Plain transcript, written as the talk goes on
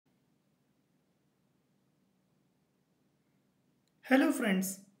Hello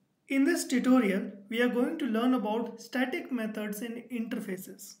friends, in this tutorial we are going to learn about static methods in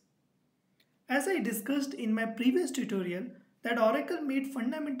interfaces. As I discussed in my previous tutorial that Oracle made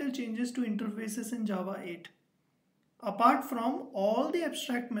fundamental changes to interfaces in Java 8. Apart from all the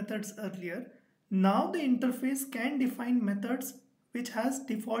abstract methods earlier, now the interface can define methods which has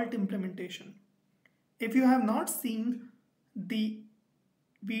default implementation. If you have not seen the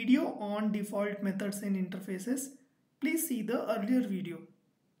video on default methods in interfaces, please see the earlier video.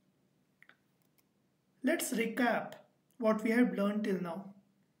 Let's recap what we have learned till now.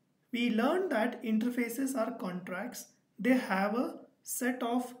 We learned that interfaces are contracts. They have a set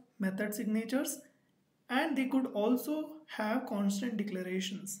of method signatures and they could also have constant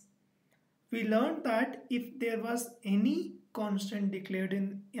declarations. We learned that if there was any constant declared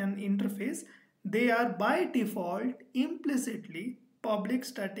in an interface, they are by default implicitly public,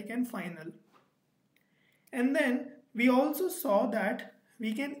 static and final. And then we also saw that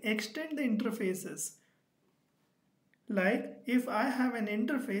we can extend the interfaces. Like if I have an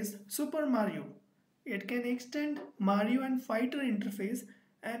interface Super Mario, it can extend Mario and Fighter interface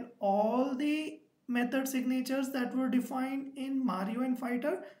and all the method signatures that were defined in Mario and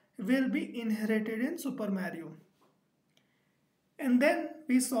Fighter will be inherited in Super Mario. And then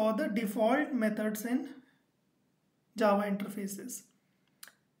we saw the default methods in Java interfaces.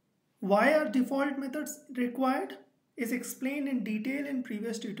 Why are default methods required is explained in detail in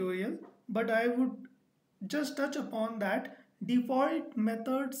previous tutorial, but I would just touch upon that default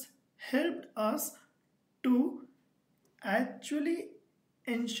methods helped us to actually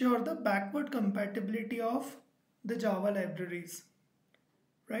ensure the backward compatibility of the Java libraries,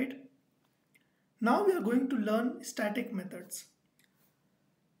 right? Now we are going to learn static methods.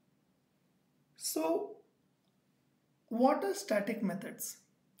 So what are static methods?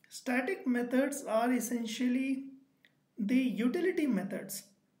 Static methods are essentially the utility methods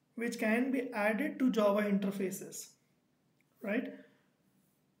which can be added to Java interfaces, right?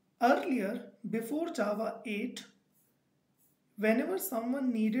 Earlier, before Java 8, whenever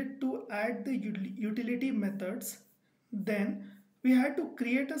someone needed to add the utility methods, then we had to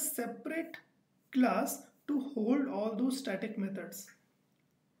create a separate class to hold all those static methods.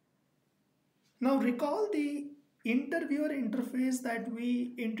 Now recall the interviewer interface that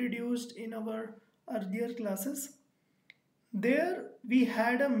we introduced in our earlier classes. There we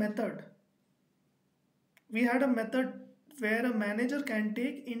had a method. We had a method where a manager can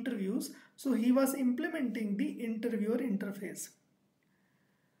take interviews. So he was implementing the interviewer interface.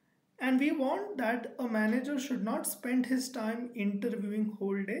 And we want that a manager should not spend his time interviewing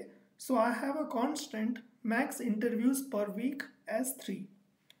whole day. So I have a constant maxInterviewPerWeek as 3.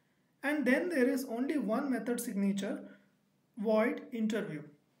 And then there is only one method signature, void interview.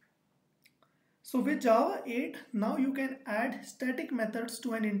 So with Java 8, now you can add static methods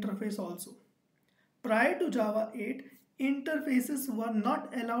to an interface also. Prior to Java 8, interfaces were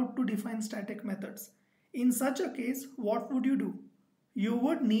not allowed to define static methods. In such a case, what would you do? You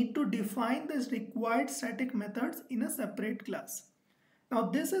would need to define the required static methods in a separate class. Now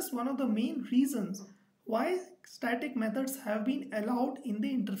this is one of the main reasons why static methods have been allowed in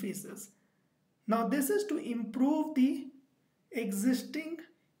the interfaces. Now this is to improve the existing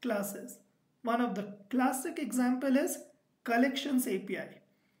classes. One of the classic example is collections API,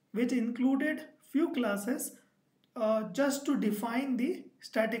 which included few classes just to define the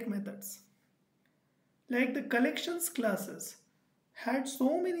static methods. Like the collections classes had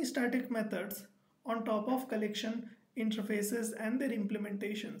so many static methods on top of collection interfaces and their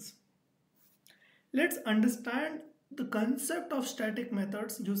implementations. Let's understand the concept of static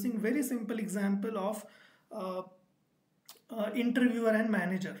methods using very simple example of interviewer and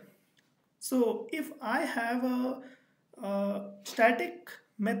manager. So if I have a static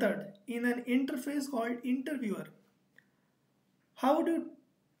method in an interface called interviewer, how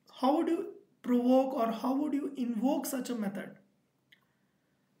would you provoke or how would you invoke such a method?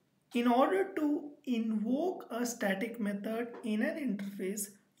 In order to invoke a static method in an interface,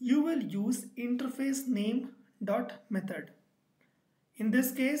 you will use interface name.method. In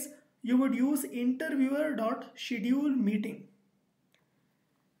this case, you would use interviewer.scheduleMeeting.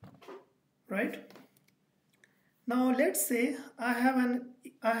 Right? Now let's say I have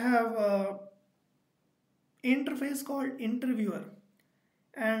a interface called interviewer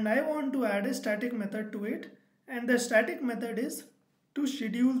and I want to add a static method to it, and the static method is to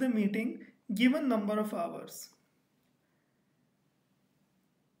schedule the meeting given number of hours.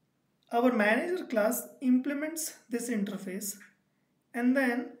 Our manager class implements this interface and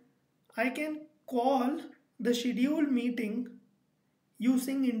then I can call the schedule meeting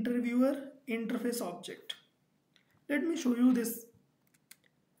using interviewer interface object. Let me show you this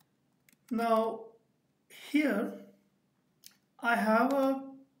Now here I have a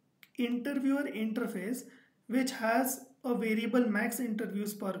interviewer interface which has a variable max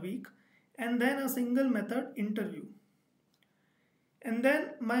interviews per week and then a single method interview. And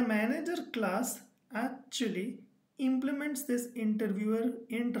then my manager class actually implements this interviewer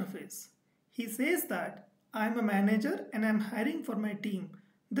interface. He says that I'm a manager and I'm hiring for my team.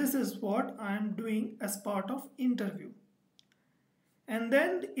 This is what I'm doing as part of interview. And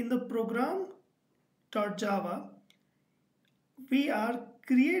then in the program.java, we are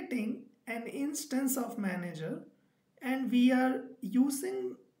creating an instance of manager and we are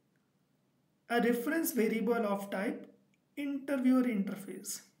using a reference variable of type interviewer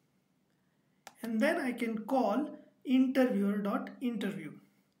interface. And then I can call interviewer.interview.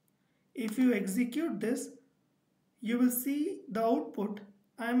 If you execute this, you will see the output.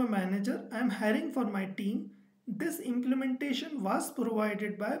 I am a manager, I am hiring for my team. This implementation was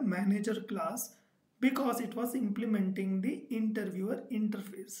provided by manager class because it was implementing the interviewer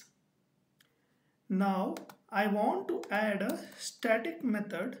interface. Now I want to add a static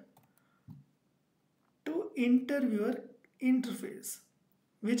method to interviewer interface,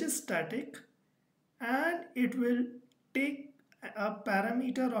 which is static, and it will take a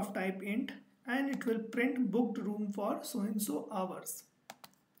parameter of type int and it will print booked room for so and so hours.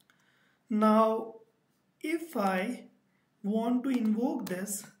 Now if I want to invoke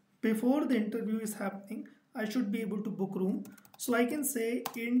this before the interview is happening, I should be able to book room. So I can say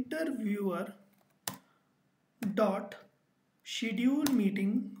interviewer dot schedule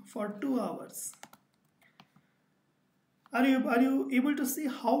meeting for 2 hours. Are you able to see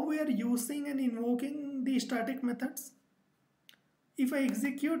how we are using and invoking the static methods? If I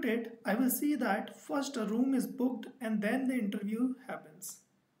execute it, I will see that first a room is booked and then the interview happens.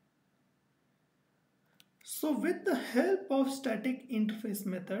 So with the help of static interface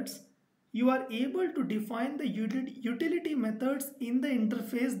methods, you are able to define the utility methods in the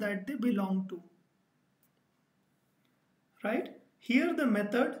interface that they belong to. Right? Here the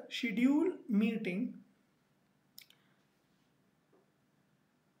method scheduleMeeting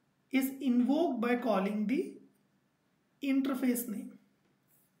is invoked by calling the interface name.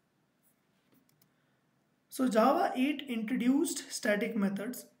 So Java 8 introduced static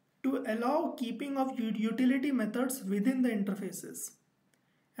methods to allow keeping of utility methods within the interfaces.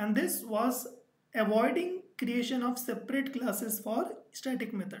 And this was avoiding creation of separate classes for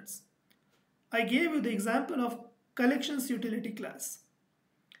static methods. I gave you the example of collections utility class.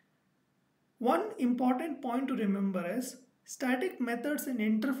 One important point to remember is static methods in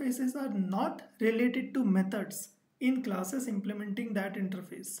interfaces are not related to methods in classes implementing that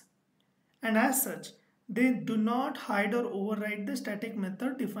interface. And as such, they do not hide or override the static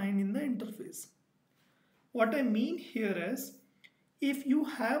method defined in the interface. What I mean here is, if you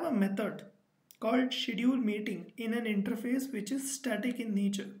have a method called scheduleMeeting in an interface which is static in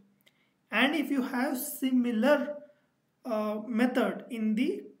nature, and if you have similar method in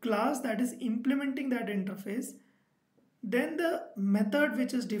the class that is implementing that interface, then the method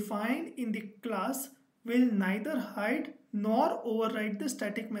which is defined in the class will neither hide nor override the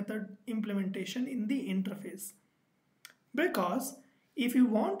static method implementation in the interface. Because if you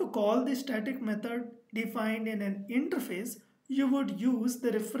want to call the static method defined in an interface, you would use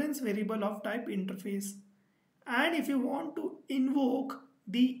the reference variable of type interface. And if you want to invoke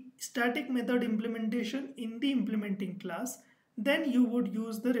the static method implementation in the implementing class, then you would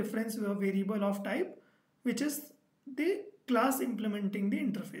use the reference variable of type, which is the class implementing the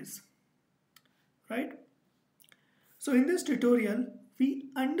interface. Right? So in this tutorial, we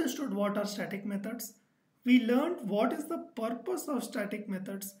understood what are static methods. We learned what is the purpose of static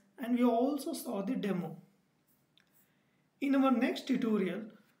methods, and we also saw the demo. In our next tutorial,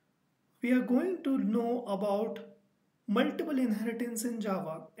 we are going to know about multiple inheritance in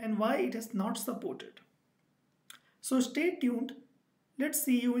Java and why it is not supported. So stay tuned. Let's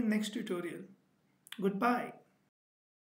see you in next tutorial. Goodbye.